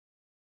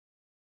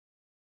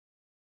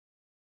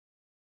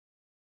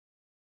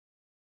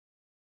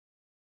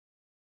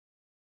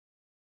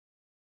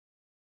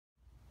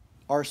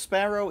Our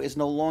sparrow is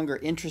no longer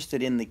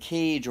interested in the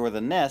cage or the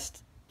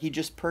nest. He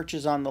just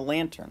perches on the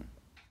lantern.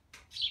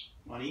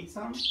 Want to eat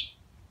some?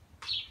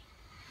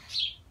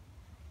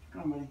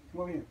 Come on, buddy.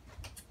 Come over here.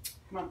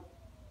 Come on.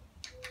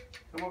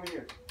 Come over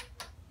here.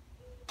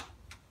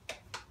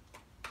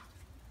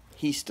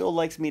 He still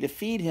likes me to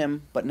feed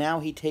him, but now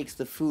he takes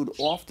the food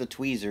off the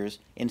tweezers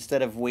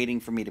instead of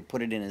waiting for me to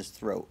put it in his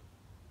throat.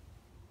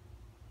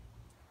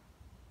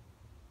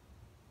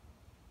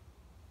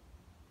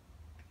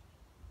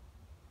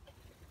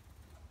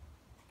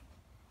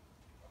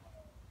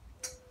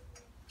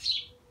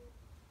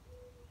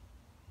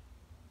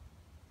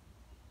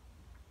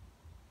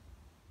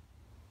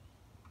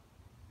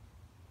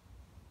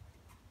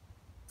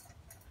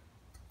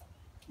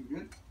 You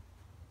good?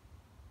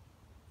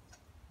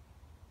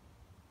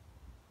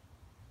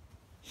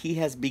 He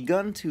has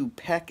begun to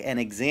peck and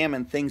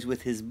examine things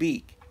with his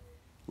beak.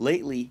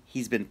 Lately,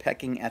 he's been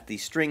pecking at the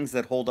strings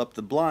that hold up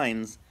the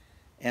blinds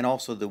and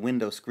also the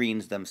window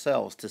screens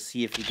themselves to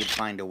see if he could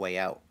find a way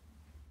out.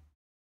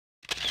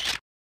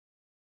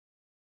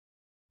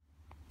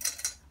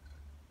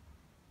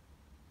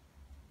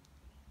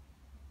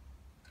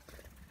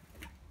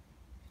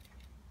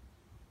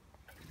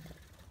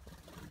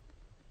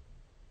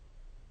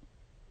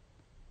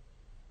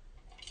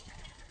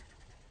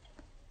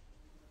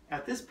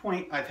 At this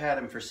point, I've had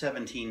him for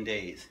 17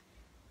 days.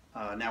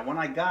 Now, when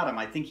I got him,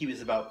 I think he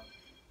was about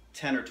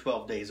 10 or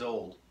 12 days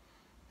old.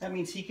 That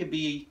means he could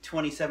be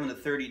 27 to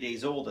 30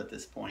 days old at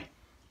this point.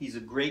 He's a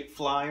great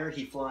flyer.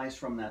 He flies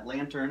from that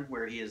lantern,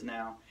 where he is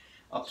now,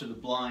 up to the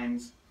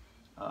blinds.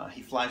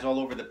 He flies all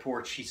over the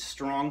porch. He's a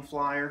strong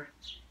flyer.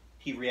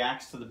 He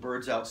reacts to the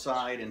birds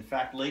outside. In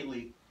fact,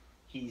 lately,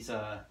 he's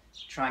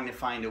trying to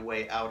find a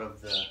way out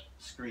of the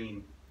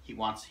screen. He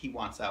wants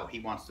out. He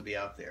wants to be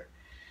out there.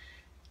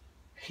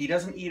 He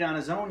doesn't eat on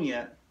his own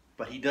yet,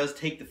 but he does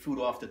take the food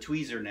off the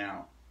tweezer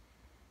now.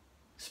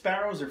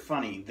 Sparrows are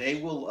funny. They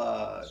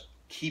will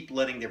keep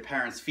letting their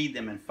parents feed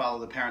them and follow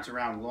the parents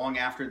around long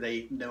after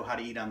they know how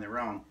to eat on their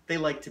own. They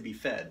like to be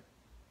fed.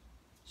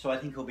 So I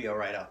think he'll be all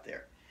right out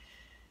there.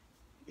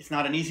 It's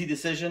not an easy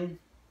decision,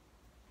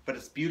 but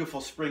it's beautiful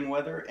spring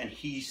weather, and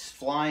he's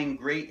flying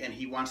great, and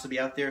he wants to be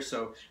out there.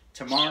 So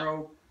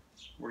tomorrow,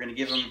 we're going to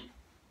give him,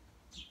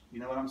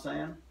 you know what I'm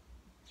saying?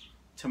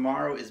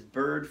 Tomorrow is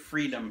bird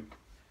freedom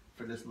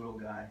for this little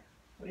guy.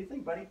 What do you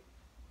think, buddy?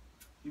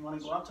 You want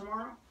to go out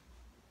tomorrow?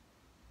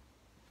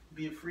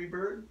 Be a free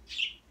bird?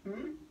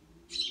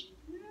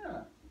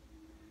 Yeah.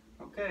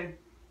 Okay.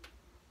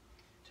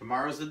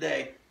 Tomorrow's the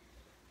day.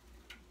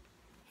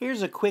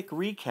 Here's a quick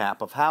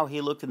recap of how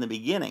he looked in the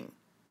beginning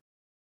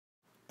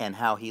and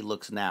how he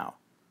looks now.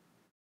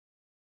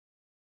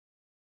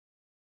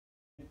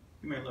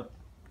 Come here, look.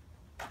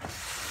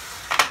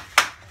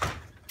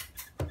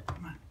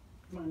 Come on.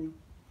 Come on, you.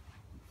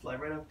 Fly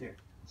right up there.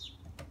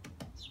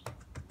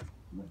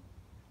 Come on.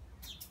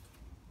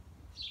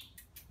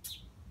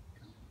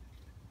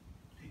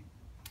 Hey.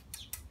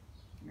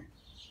 Come here.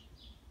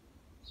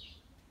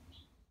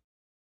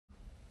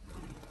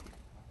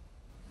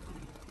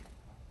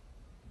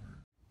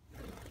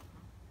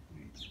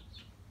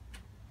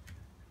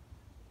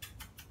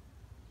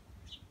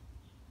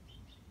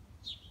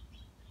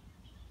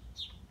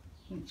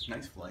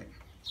 Nice flight.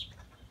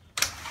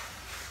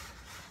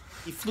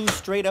 He flew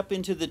straight up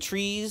into the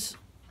trees,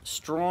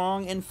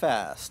 strong and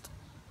fast.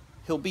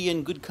 He'll be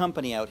in good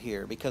company out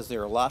here because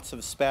there are lots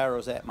of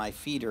sparrows at my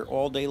feeder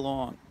all day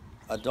long,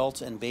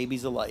 adults and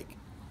babies alike.